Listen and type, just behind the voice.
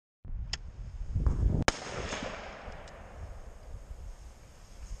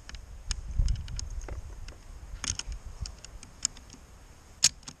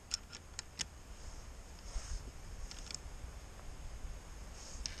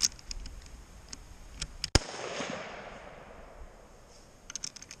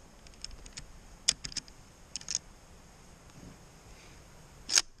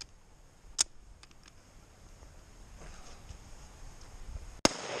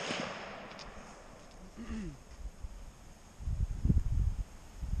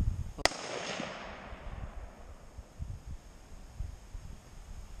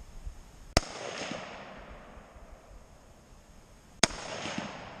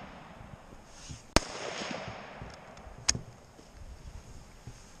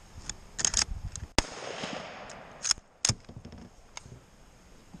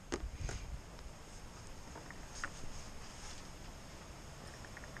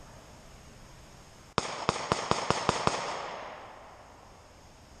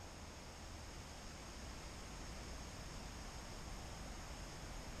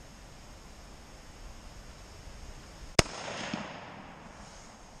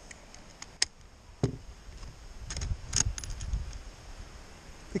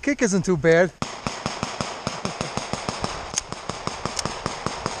kick isn't too bad.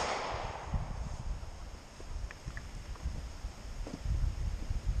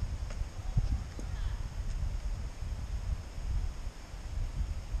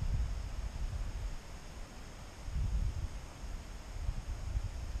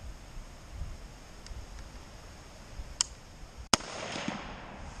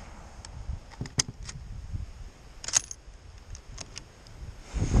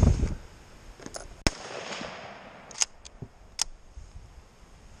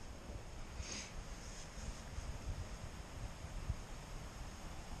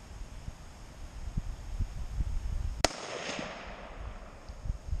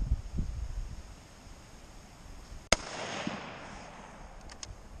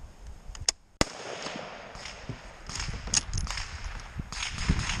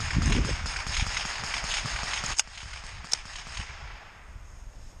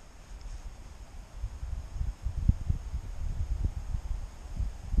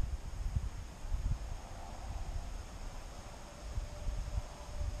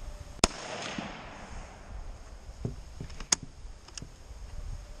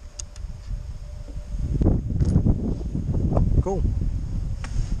 Cool.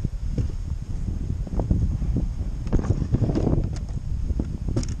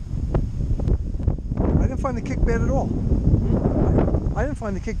 I didn't find the kick bad at all. I didn't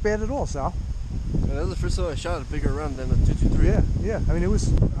find the kick bad at all, Sal. And that was the first time I shot a bigger round than a 223. Yeah, yeah. I mean, it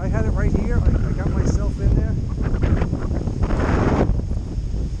was. I had it right here. I got myself in there.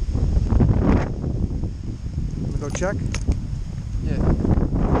 Let me go check. Yeah.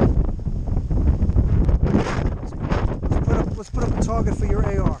 Let's put up a target for your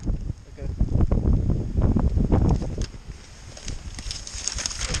AR. Okay.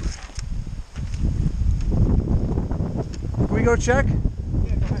 Can we go check?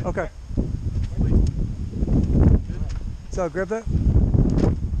 Yeah, go ahead. Okay. So grab that.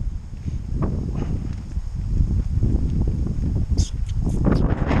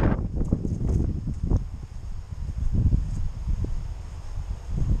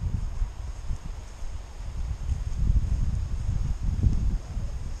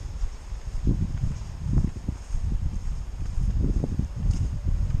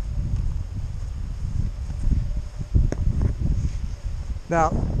 Now,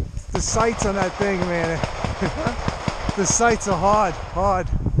 the sights on that thing, man, the sights are hard.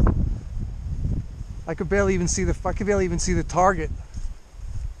 I could barely even see the target.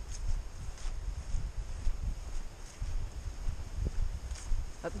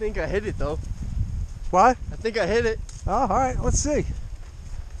 I think I hit it though. What? I think I hit it. Oh, all right, let's see.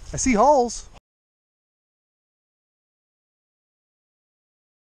 I see holes.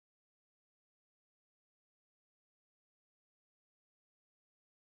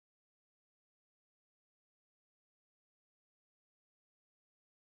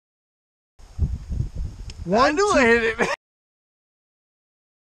 I knew I hit it.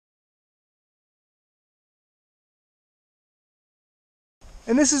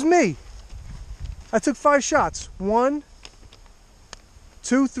 And this is me. I took 5 shots. 1,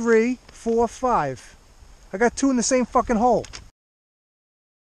 2, 3, 4, 5. I got 2 in the same fucking hole.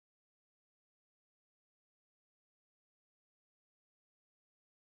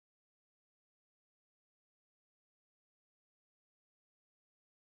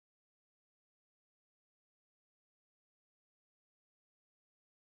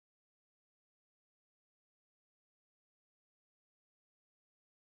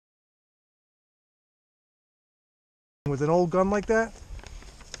 With an old gun like that.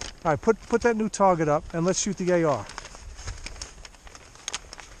 All right, put that new target up and let's shoot the AR.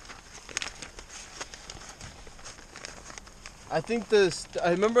 I think this. I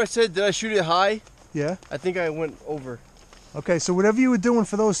remember I said, did I shoot it high? Yeah. I think I went over. Okay, so whatever you were doing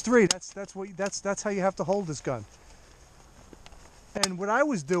for those 3, that's how you have to hold this gun. And what I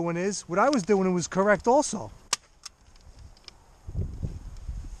was doing was correct also.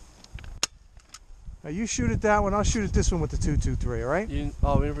 Now you shoot it that one, I'll shoot it this one with the 223, all right?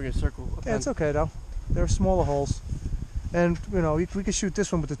 Oh, we never get a circle. Yeah, it's okay though. They're smaller holes. And, you know, we can shoot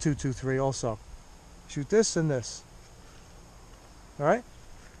this one with the 223 also. Shoot this and this. All right?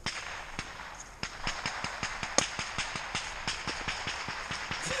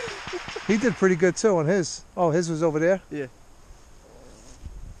 He did pretty good too on his. Oh, his was over there? Yeah.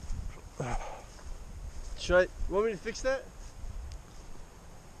 Should I, want me to fix that?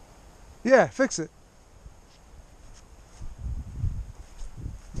 Yeah, fix it.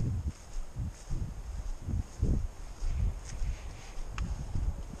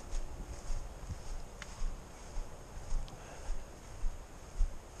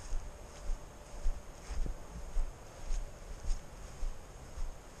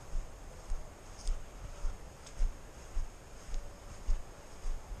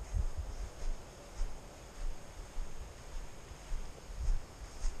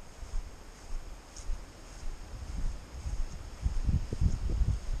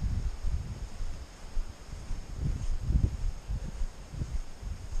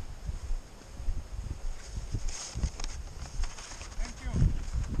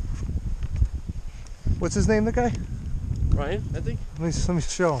 What's his name, the guy? Ryan, I think. Let me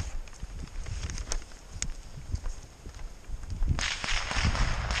show him.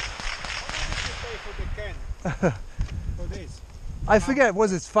 For this. I forget,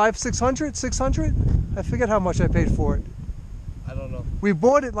 was it 600? 600? I forget how much I paid for it. I don't know. We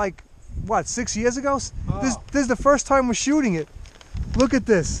bought it like, what, 6 years ago? Oh. This is the first time we're shooting it. Look at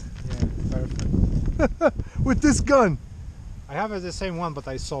this. Yeah, perfect. With this gun. I have the same one, but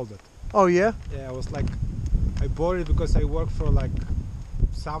I sold it. Oh yeah? Yeah, I was like, I bought it because I work for like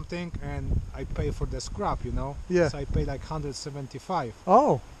something and I pay for the scrap, you know? Yeah. So I paid like 175.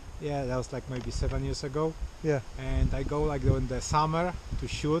 Oh, Yeah, that was like maybe 7 years ago. yeah. And I go like in the summer to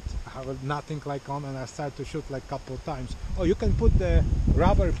shoot. I have nothing like on, and I start to shoot like couple times. Oh, you can put the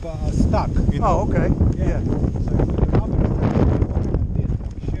rubber stuck, you know? Oh, okay. Yeah. So I put the rubber stuck like this,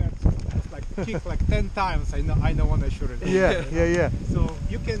 like shirts. It's like kick like 10 times. I know when I shoot it. Yeah. So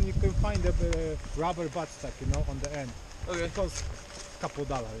you can find the rubber butt stuck, you know, on the end. Okay. It costs $2,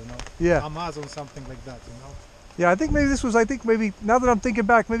 you know. Yeah. Amazon, something like that, you know. Yeah, I think maybe this was, now that I'm thinking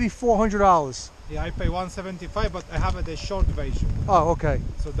back, maybe $400. Yeah, I pay 175, but I have the short version. Oh, okay.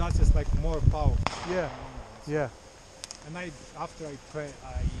 So that's just like more powerful. Yeah. Yeah. And after I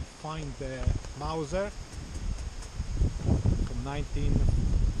find the Mauser from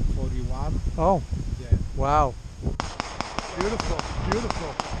 1941. Oh, Yeah. wow. Beautiful. Great.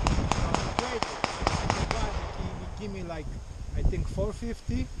 The guy he give me like I think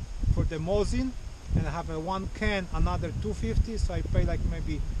 450 for the Mosin, and I have a one can, another 250, so I pay like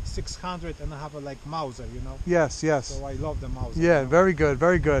maybe 600, and I have a like Mauser, you know. Yes. So I love the Mauser. Yeah, you know? very good.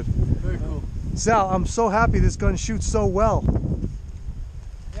 Very cool. Sal, I'm so happy this gun shoots so well.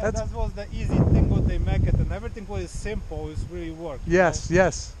 Yeah, that was the easy thing what they make it, and everything was simple. It's really work. you know?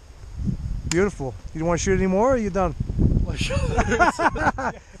 Yes. Beautiful. You don't want to shoot any more, or are you done?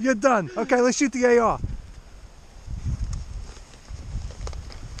 You're done. Okay, let's shoot the AR.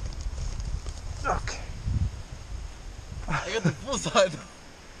 Okay. I got the full side.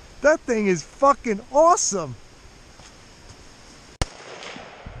 That thing is fucking awesome.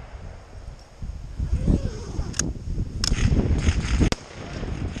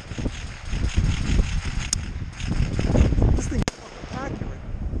 This thing is fucking accurate.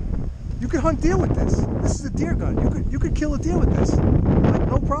 You could hunt deer with this. This is a deer gun. You could kill a deer with this. Like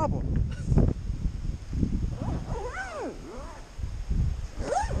no problem.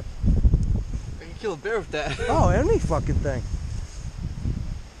 I can kill a bear with that. Oh, any fucking thing.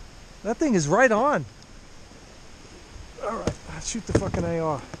 That thing is right on. Alright, let's shoot the fucking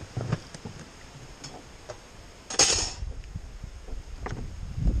AR.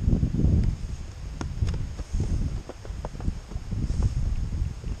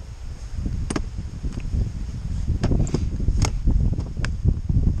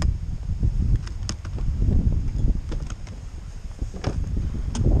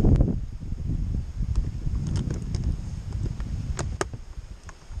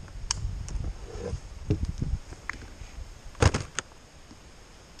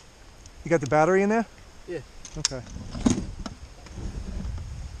 You got the battery in there? Yeah. Okay.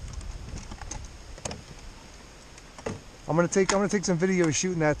 I'm gonna take some videos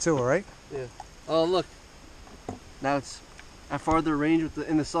shooting that too, alright? Yeah. Oh look. Now it's at farther range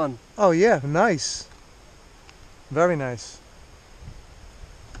in the sun. Oh yeah, nice. Very nice.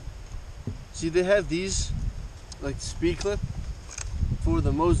 See, they have these like speed clip for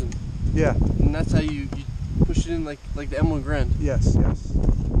the Mosin, Yeah, and that's how you push it in like the M1 Grand. yes.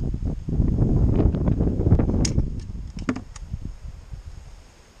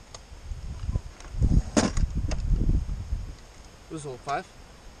 What was it, 5?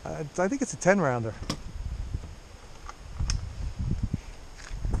 I think it's a 10 rounder.